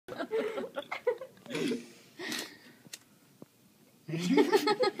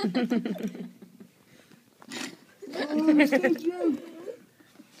I'm so drunk.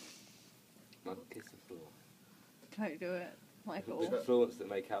 I'll kiss the floor. Don't do it, Michael. The floor wants to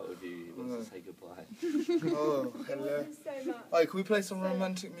make out with you. He wants to say goodbye. Oh, hello. Hey, can we play some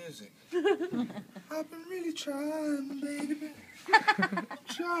romantic music? I've been really trying, baby.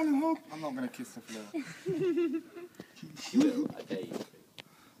 Trying to hope. I'm not going to kiss the floor. You will, I dare you.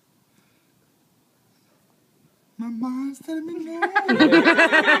 My mind's telling me no. But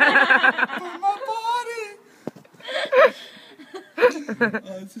my body.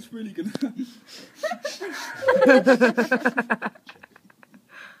 Oh, this is really gonna.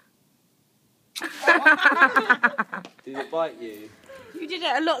 Did it bite you? You did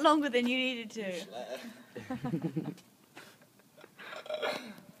it a lot longer than you needed to.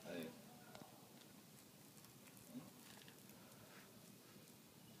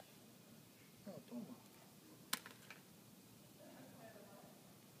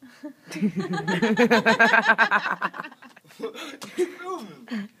 I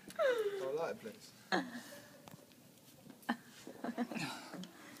like this.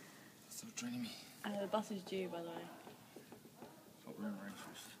 So draining me. The bus is due, by the way. Stop being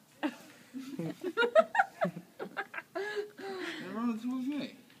racist. You're running towards me?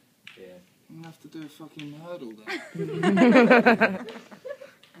 Yeah. I'm gonna have to do a fucking hurdle then.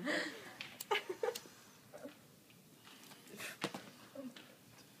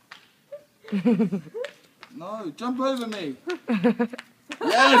 No, jump over me.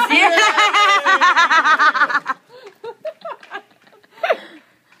 Yes! Yeah!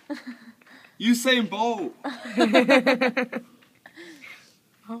 Usain Bolt.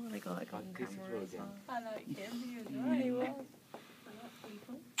 Oh my god, I got on camera as well. I like him, he was right. He was. I like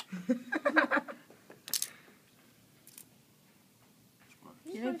people.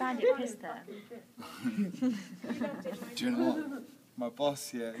 You know Bandit pissed there. Do you know what? My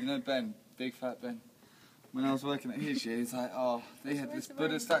boss, yeah, you know Ben, big fat Ben. When I was working at his, yeah, he's like, oh, they had this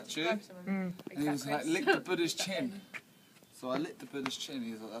Buddha statue, and he was like, lick the Buddha's chin. So I licked the Buddha's chin.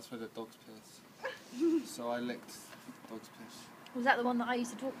 He's like, that's where the dog's piss. So I licked the dog's piss. Was that the one that I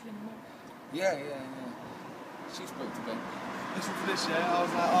used to talk to in the morning? Yeah. She spoke to Ben. Listen to this, yeah. I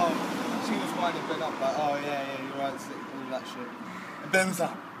was like, oh, she was winding Ben up, like, oh yeah, you're right, sick, all that shit. And Ben was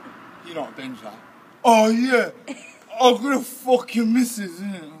like, you know what Ben's like? Oh yeah, I'm gonna fuck your missus,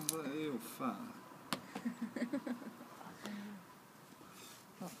 innit? I was like, ew, fat.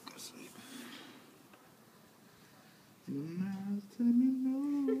 Go to sleep.